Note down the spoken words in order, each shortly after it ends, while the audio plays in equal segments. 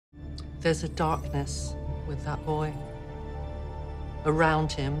There's a darkness with that boy.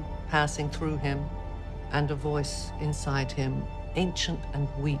 Around him, passing through him, and a voice inside him, ancient and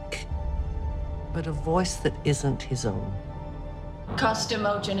weak, but a voice that isn't his own.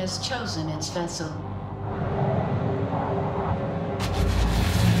 Costumogen has chosen its vessel.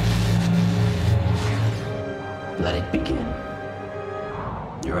 Let it begin.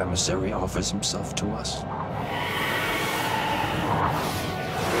 Your emissary offers himself to us.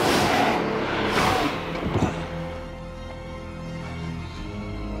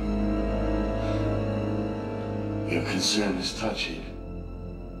 Your concern is touchy,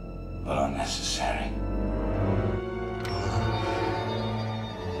 but unnecessary.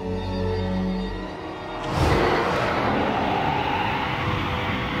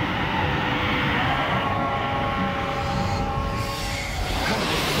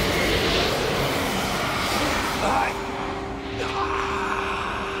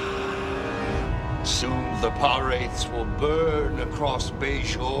 Soon the Wraiths will burn across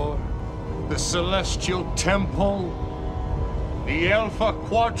Bayshore. The Celestial Temple, the Alpha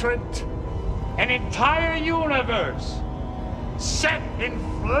Quadrant, an entire universe set in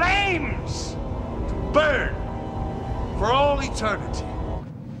flames to burn for all eternity.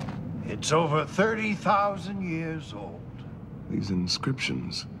 It's over 30,000 years old. These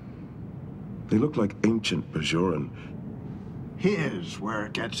inscriptions, they look like ancient Bajoran. Here's where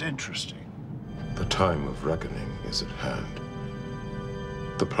it gets interesting. The time of reckoning is at hand.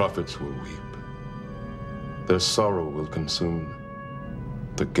 The prophets will weep. Their sorrow will consume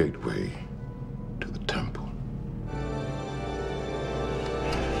the gateway to the temple.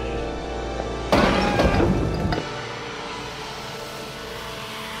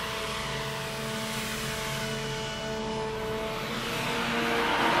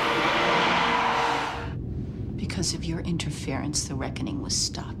 Because of your interference, the reckoning was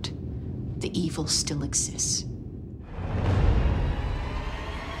stopped. The evil still exists.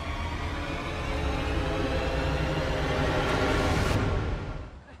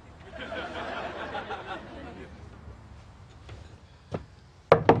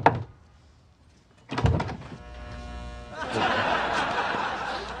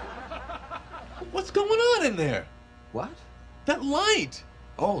 What's going on in there? What? That light!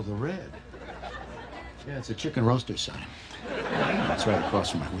 Oh, the red. Yeah, it's a chicken roaster sign. It's right across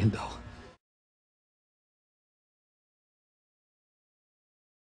from my window.